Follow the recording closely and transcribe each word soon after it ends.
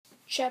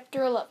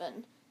Chapter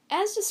 11.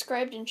 As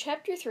described in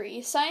Chapter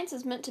 3, science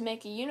is meant to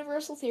make a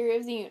universal theory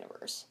of the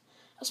universe.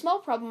 A small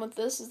problem with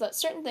this is that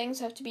certain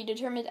things have to be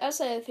determined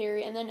outside the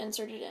theory and then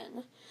inserted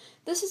in.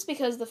 This is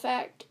because the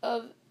fact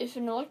of if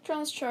an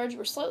electron's charge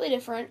were slightly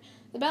different,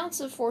 the balance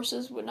of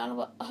forces would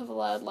not have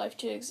allowed life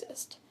to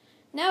exist.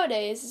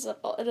 Nowadays,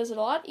 it is a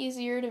lot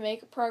easier to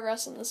make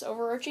progress in this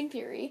overarching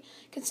theory,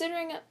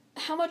 considering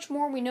how much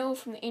more we know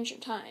from the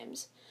ancient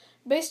times.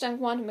 Based on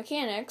quantum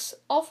mechanics,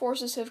 all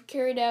forces have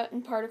carried out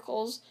in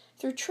particles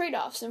through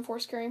trade-offs in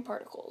force-carrying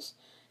particles.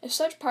 If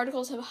such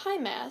particles have a high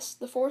mass,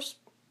 the force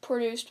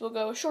produced will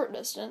go a short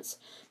distance,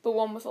 but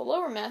one with a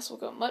lower mass will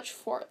go much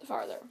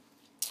farther.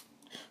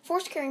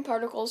 Force-carrying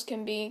particles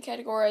can be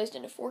categorized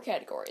into 4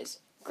 categories: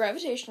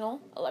 gravitational,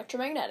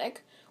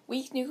 electromagnetic,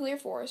 weak nuclear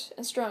force,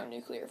 and strong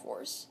nuclear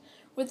force.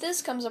 With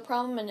this comes a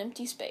problem in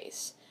empty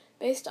space.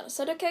 Based on a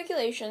set of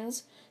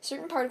calculations,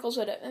 certain particles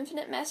would have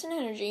infinite mass and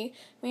energy,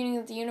 meaning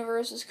that the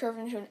universe is curved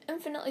into an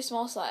infinitely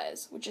small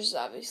size, which is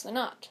obviously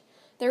not.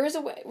 There is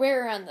a way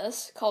around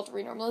this, called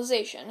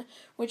renormalization,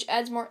 which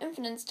adds more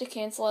infinites to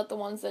cancel out the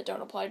ones that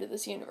don't apply to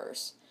this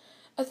universe.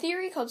 A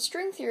theory called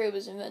string theory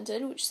was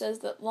invented, which says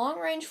that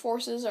long-range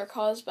forces are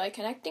caused by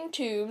connecting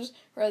tubes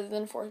rather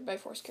than by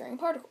force-carrying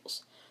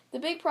particles. The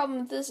big problem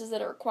with this is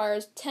that it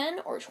requires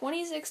 10 or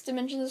 26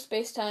 dimensions of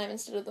space-time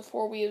instead of the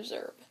 4 we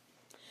observe.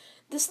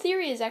 This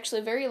theory is actually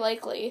very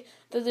likely,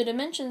 though the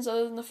dimensions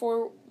other than the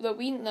 4 that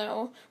we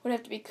know would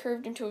have to be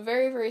curved into a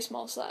very, very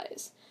small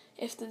size.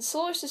 If the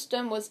solar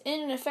system was in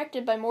and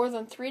affected by more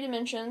than 3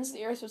 dimensions,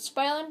 the Earth would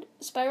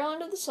spiral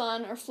into the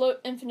sun or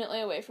float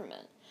infinitely away from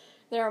it.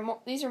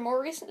 These are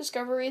more recent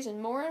discoveries,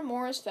 and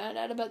more is found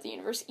out about the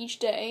universe each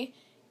day,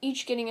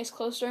 each getting us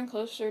closer and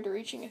closer to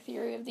reaching a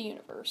theory of the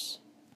universe.